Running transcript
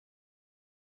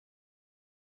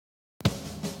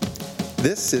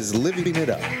This is Living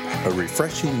It Up, a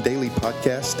refreshing daily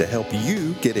podcast to help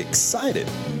you get excited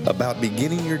about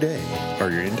beginning your day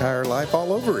or your entire life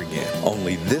all over again.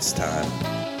 Only this time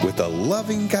with a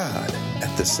loving God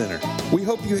at the center. We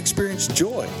hope you experience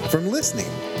joy from listening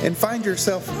and find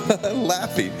yourself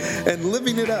laughing and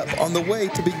living it up on the way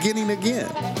to beginning again.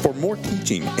 For more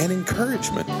teaching and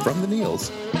encouragement from the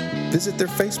Neals, visit their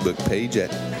Facebook page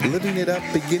at Living It Up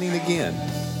Beginning Again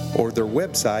or their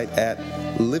website at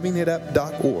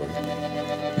livingitup.org.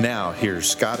 Now, here's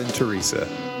Scott and Teresa.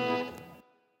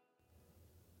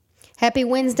 Happy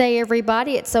Wednesday,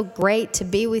 everybody. It's so great to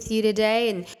be with you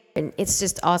today, and it's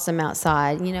just awesome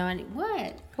outside. You know, and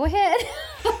what? Go ahead.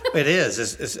 It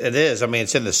is. It is. I mean,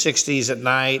 it's in the 60s at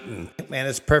night, and man,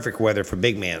 it's perfect weather for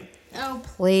big men. Oh,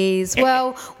 please.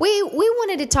 Well, we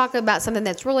wanted to talk about something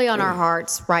that's really on our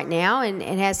hearts right now, and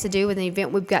it has to do with an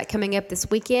event we've got coming up this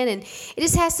weekend, and it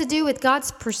just has to do with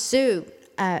God's pursuit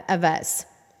of us.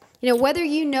 You know, whether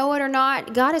you know it or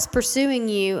not, God is pursuing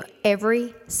you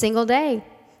every single day.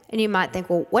 And you might think,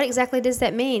 well, what exactly does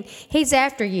that mean? He's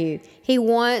after you. He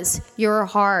wants your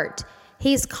heart.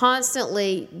 He's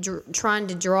constantly trying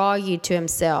to draw you to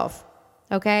himself.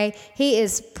 Okay? He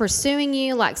is pursuing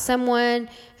you like someone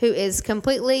who is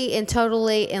completely and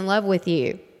totally in love with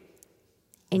you.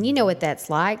 And you know what that's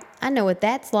like. I know what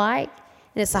that's like.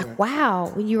 And it's like, wow,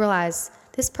 when you realize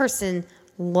this person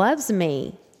loves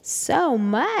me so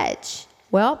much.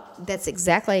 Well, that's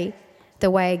exactly the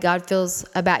way God feels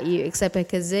about you, except a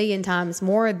gazillion times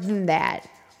more than that.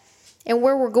 And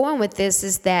where we're going with this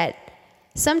is that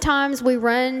sometimes we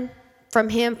run from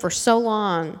him for so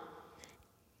long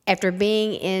after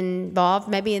being involved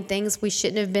maybe in things we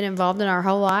shouldn't have been involved in our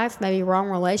whole life, maybe wrong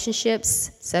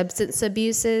relationships, substance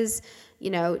abuses,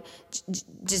 you know,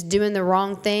 just doing the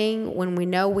wrong thing when we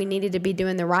know we needed to be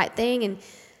doing the right thing. And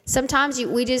sometimes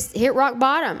we just hit rock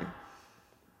bottom.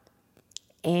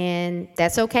 And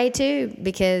that's okay too,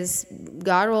 because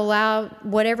God will allow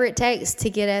whatever it takes to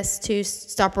get us to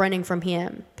stop running from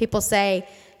him. People say,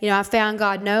 you know, I found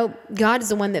God. No, God is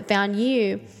the one that found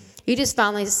you. You just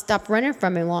finally stopped running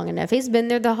from him long enough. He's been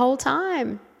there the whole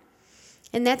time.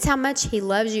 And that's how much he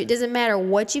loves you. It doesn't matter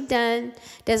what you've done.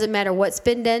 Doesn't matter what's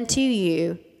been done to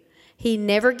you. He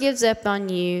never gives up on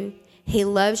you. He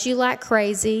loves you like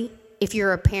crazy. If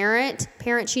you're a parent,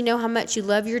 parents, you know how much you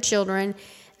love your children.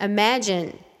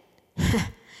 Imagine,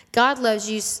 God loves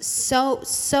you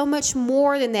so much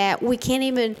more than that. We can't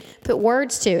even put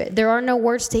words to it. There are no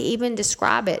words to even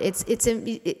describe it.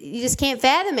 You just can't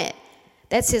fathom it.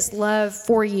 That's his love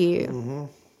for you. Mm-hmm.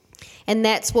 And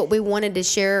that's what we wanted to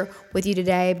share with you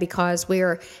today, because we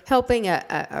are helping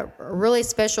a really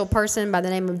special person by the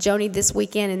name of Joni this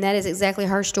weekend, and that is exactly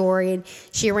her story. And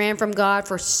she ran from God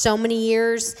for so many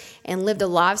years and lived a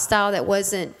lifestyle that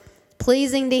wasn't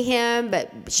pleasing to him,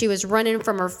 but she was running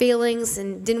from her feelings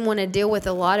and didn't want to deal with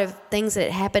a lot of things that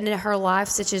happened in her life,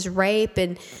 such as rape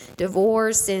and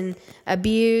divorce and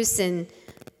abuse and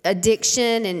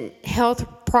addiction and health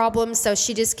problems. So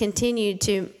she just continued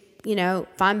to, you know,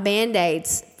 find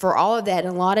Band-Aids for all of that in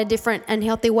a lot of different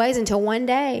unhealthy ways until one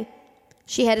day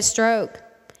she had a stroke.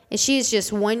 And she is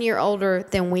just 1 year older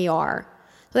than we are.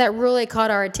 So that really caught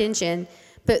our attention.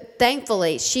 But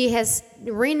thankfully, she has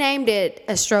renamed it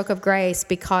a stroke of grace,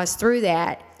 because through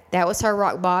that was her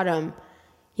rock bottom.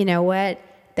 You know what?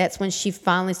 That's when she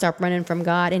finally stopped running from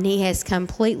God, and he has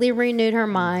completely renewed her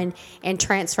mind and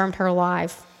transformed her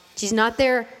life. She's not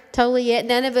there totally yet.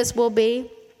 None of us will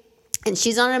be. And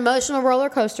she's on an emotional roller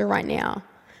coaster right now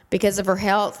because of her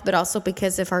health, but also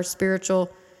because of her spiritual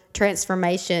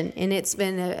transformation. And it's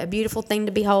been a beautiful thing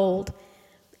to behold.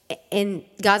 And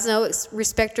God's no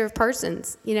respecter of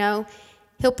persons. You know,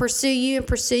 he'll pursue you and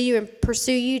pursue you and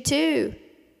pursue you too.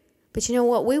 But you know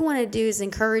what we want to do is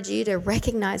encourage you to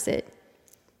recognize it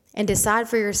and decide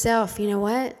for yourself, you know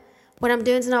what I'm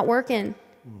doing is not working.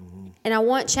 And I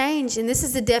want change. And this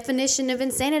is the definition of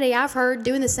insanity I've heard,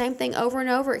 doing the same thing over and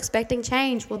over, expecting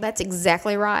change. Well, that's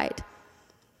exactly right.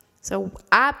 So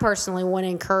I personally want to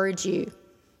encourage you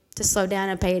to slow down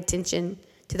and pay attention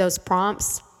to those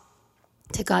prompts,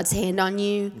 to God's hand on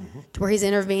you, to where he's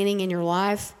intervening in your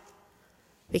life,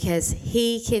 because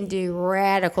he can do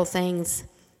radical things.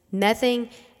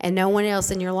 Nothing and no one else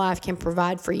in your life can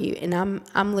provide for you. And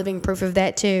I'm living proof of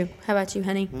that too. How about you,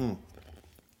 honey?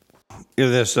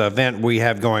 This event we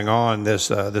have going on this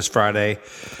Friday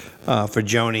for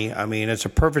Joni, I mean, it's a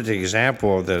perfect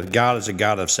example that God is a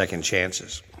God of second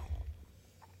chances.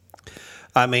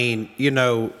 I mean, you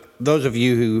know, those of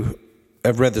you who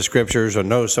have read the scriptures or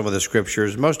know some of the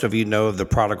scriptures, most of you know of the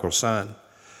prodigal son.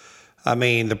 I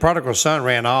mean, the prodigal son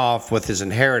ran off with his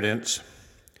inheritance,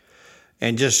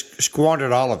 and just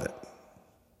squandered all of it.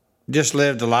 Just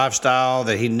lived a lifestyle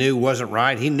that he knew wasn't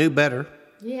right. He knew better.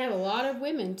 He had a lot of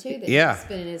women too that Yeah. he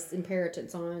spent his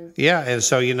inheritance on. Yeah, and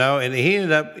so and he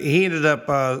ended up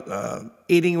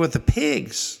eating with the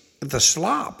pigs, the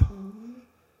slop,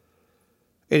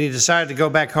 and he decided to go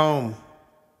back home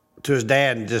to his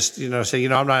dad and just say,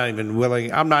 I'm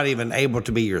not even able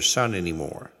to be your son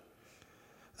anymore.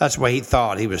 That's what he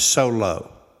thought. He was so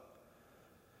low.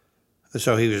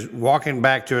 So he was walking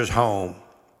back to his home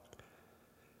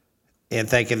and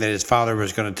thinking that his father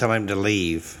was going to tell him to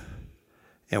leave.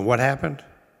 And what happened?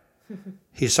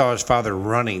 He saw his father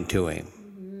running to him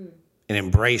and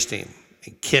embraced him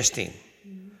and kissed him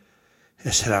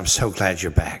and said, I'm so glad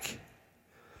you're back.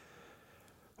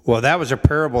 Well, that was a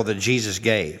parable that Jesus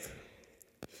gave.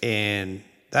 And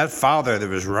that father that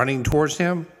was running towards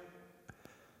him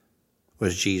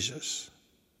was Jesus.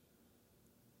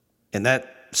 And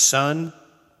that son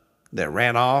that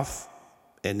ran off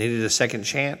and needed a second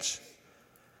chance,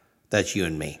 that's you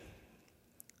and me.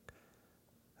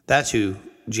 That's who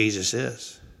Jesus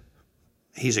is.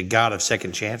 He's a God of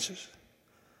second chances.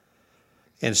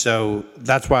 And so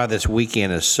that's why this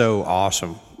weekend is so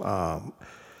awesome.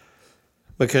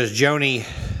 Because Joni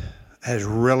has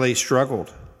really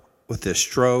struggled with this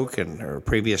stroke in her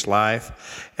previous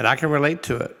life. And I can relate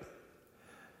to it.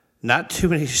 Not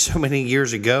so many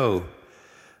years ago,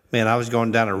 man, I was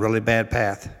going down a really bad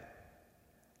path.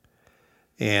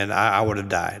 And I would have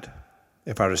died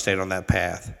if I would have stayed on that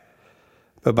path.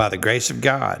 But by the grace of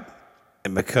God,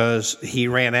 and because he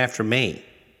ran after me,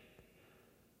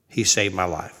 he saved my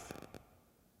life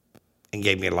and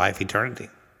gave me a life eternity.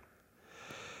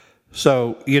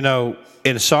 So,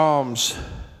 in Psalms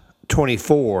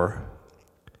 24,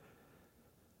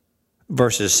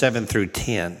 verses 7 through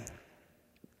 10,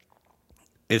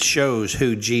 it shows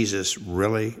who Jesus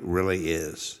really, really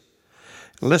is.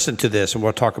 Listen to this, and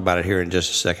we'll talk about it here in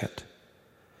just a second.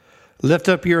 Lift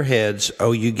up your heads,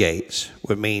 O you gates,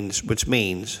 which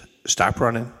means stop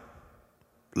running,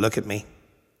 look at me,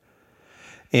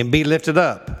 and be lifted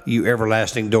up, you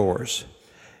everlasting doors,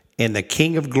 and the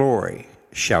King of glory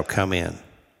shall come in.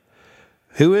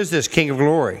 Who is this King of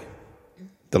glory?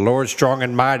 The Lord strong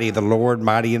and mighty, the Lord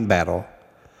mighty in battle.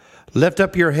 Lift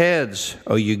up your heads,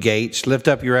 O you gates, lift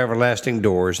up your everlasting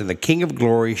doors, and the King of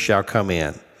glory shall come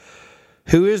in.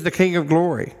 Who is the King of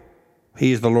glory?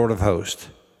 He is the Lord of hosts.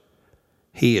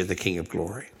 He is the King of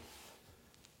glory.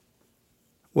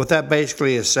 What that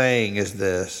basically is saying is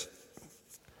this: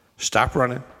 stop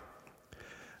running,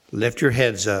 lift your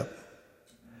heads up,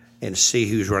 and see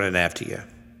who's running after you.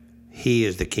 He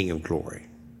is the King of glory.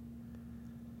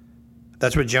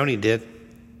 That's what Joni did.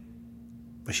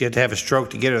 But she had to have a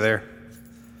stroke to get her there.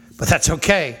 But that's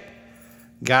okay.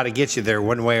 God will get you there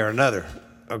one way or another,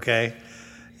 okay?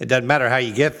 It doesn't matter how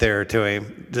you get there to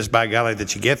him, just by golly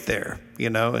that you get there,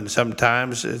 and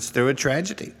sometimes it's through a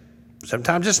tragedy.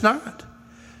 Sometimes it's not.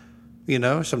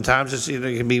 Sometimes it's,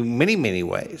 it can be many, many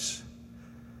ways.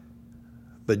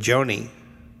 But Joni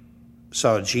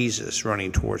saw Jesus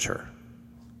running towards her.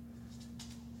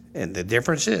 And the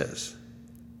difference is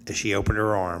she opened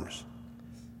her arms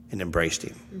and embraced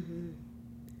him. Mm-hmm.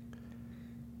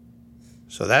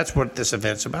 So that's what this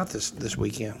event's about this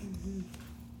weekend. Mm-hmm.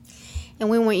 And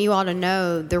we want you all to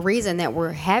know the reason that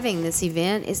we're having this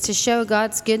event is to show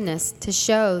God's goodness, to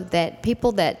show that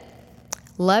people that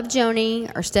love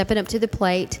Joni are stepping up to the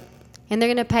plate, and they're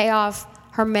going to pay off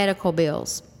her medical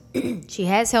bills. She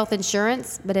has health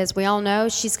insurance, but as we all know,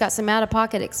 she's got some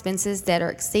out-of-pocket expenses that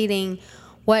are exceeding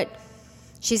what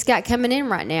she's got coming in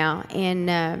right now.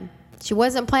 And she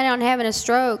wasn't planning on having a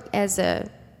stroke as a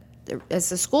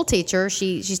school teacher.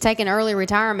 She's taken early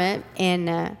retirement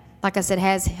and, like I said,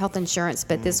 has health insurance,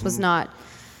 but this was not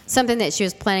something that she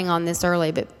was planning on this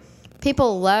early. But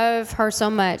people love her so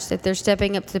much that they're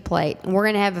stepping up to the plate. And we're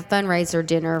going to have a fundraiser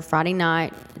dinner Friday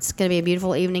night. It's going to be a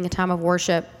beautiful evening, a time of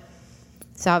worship,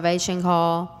 salvation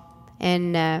call,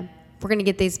 and we're going to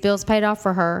get these bills paid off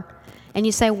for her. And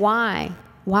you say, why?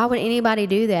 Why would anybody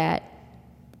do that?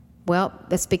 Well,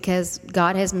 that's because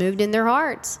God has moved in their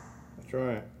hearts. That's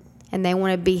right. And they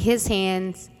want to be his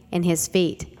hands and his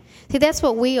feet. See, that's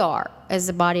what we are as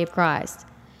the body of Christ.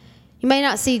 You may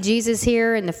not see Jesus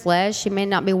here in the flesh. He may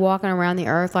not be walking around the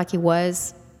earth like he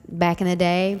was back in the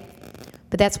day.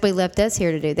 But that's what he left us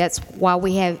here to do. That's why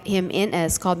we have him in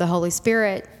us, called the Holy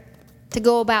Spirit, to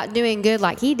go about doing good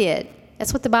like he did.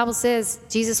 That's what the Bible says.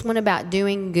 Jesus went about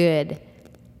doing good.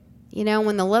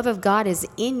 When the love of God is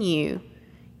in you,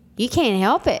 you can't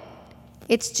help it.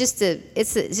 It's just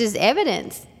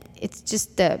evidence. It's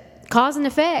just a cause and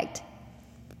effect.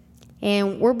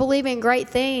 And we're believing great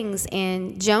things.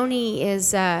 And Joni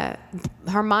is,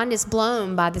 her mind is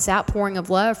blown by this outpouring of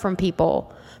love from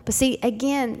people. But see,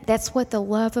 again, that's what the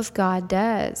love of God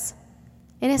does.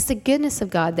 And it's the goodness of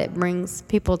God that brings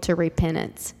people to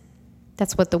repentance.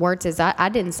 That's what the word says. I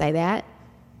didn't say that.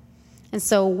 And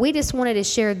so we just wanted to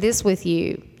share this with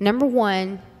you. Number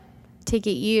one, to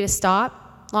get you to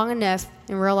stop long enough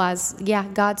and realize, yeah,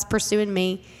 God's pursuing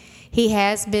me. He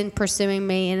has been pursuing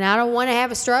me, and I don't want to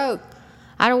have a stroke.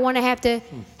 I don't want to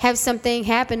have something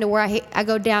happen to where I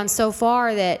go down so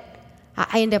far that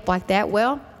I end up like that.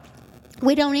 Well,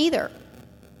 we don't either.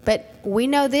 But we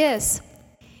know this.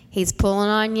 He's pulling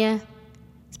on you.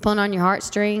 He's pulling on your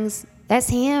heartstrings. That's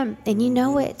him, and you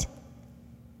know it.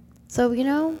 So,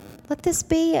 let this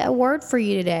be a word for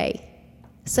you today.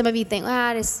 Some of you think,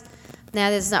 this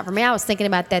is not for me. I was thinking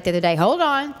about that the other day. Hold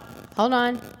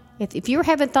on. If you were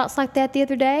having thoughts like that the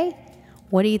other day,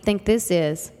 what do you think this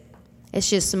is? It's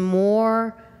just some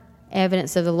more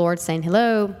evidence of the Lord saying,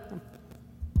 hello,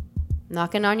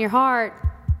 knocking on your heart.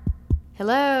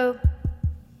 Hello.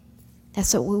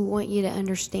 That's what we want you to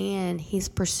understand. He's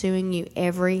pursuing you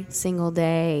every single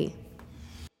day.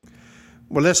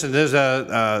 Well, listen, there's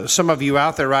some of you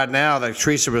out there right now, like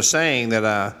Teresa was saying,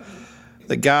 that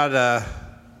God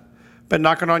been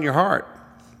knocking on your heart.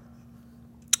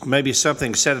 Maybe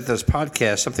something said at this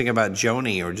podcast, something about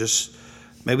Joni, or just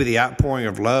maybe the outpouring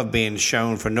of love being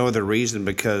shown for no other reason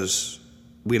because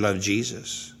we love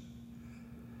Jesus.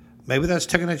 Maybe that's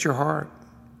tugging at your heart.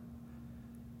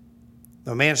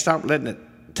 No, man, stop letting it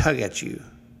tug at you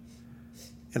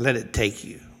and let it take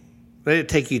you. Let it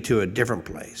take you to a different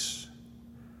place.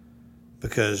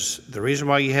 Because the reason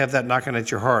why you have that knocking at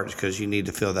your heart is because you need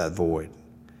to fill that void.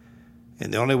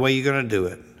 And the only way you're going to do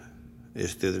it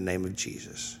is through the name of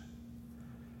Jesus.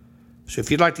 So if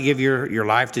you'd like to give your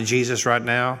life to Jesus right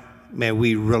now, man,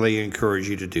 we really encourage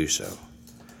you to do so.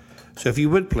 So if you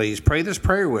would please pray this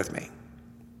prayer with me.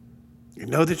 You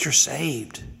know that you're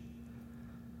saved.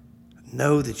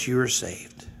 Know that you are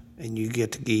saved and you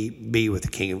get to be with the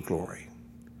King of Glory.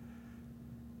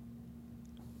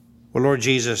 Well, Lord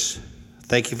Jesus,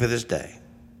 thank you for this day.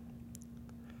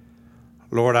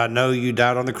 Lord, I know you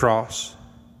died on the cross,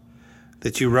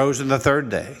 that you rose on the third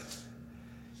day.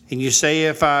 And you say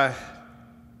if I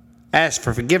ask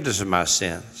for forgiveness of my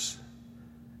sins,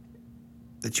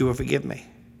 that you will forgive me.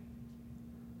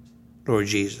 Lord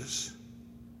Jesus,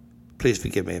 please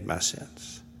forgive me of my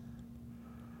sins.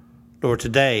 Lord,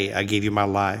 today I give you my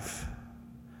life.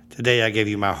 Today I give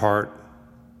you my heart,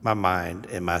 my mind,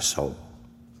 and my soul.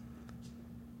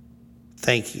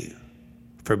 Thank you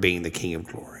for being the King of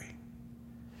Glory.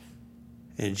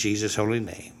 In Jesus' holy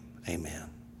name, amen.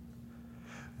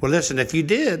 Well, listen, if you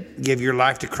did give your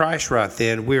life to Christ right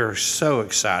then, we are so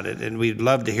excited, and we'd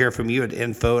love to hear from you at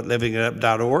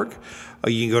info@livingitup.org, or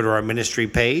you can go to our ministry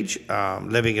page,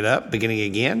 Living It Up, Beginning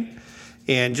Again,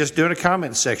 and just do in a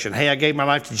comment section, hey, I gave my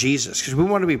life to Jesus, because we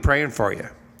want to be praying for you.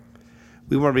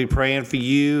 We want to be praying for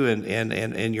you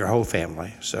and your whole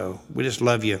family. So we just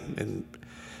love you, and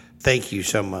thank you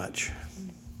so much.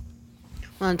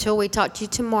 Well, until we talk to you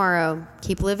tomorrow,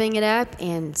 keep living it up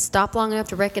and stop long enough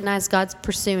to recognize God's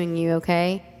pursuing you,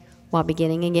 okay? While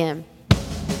beginning again.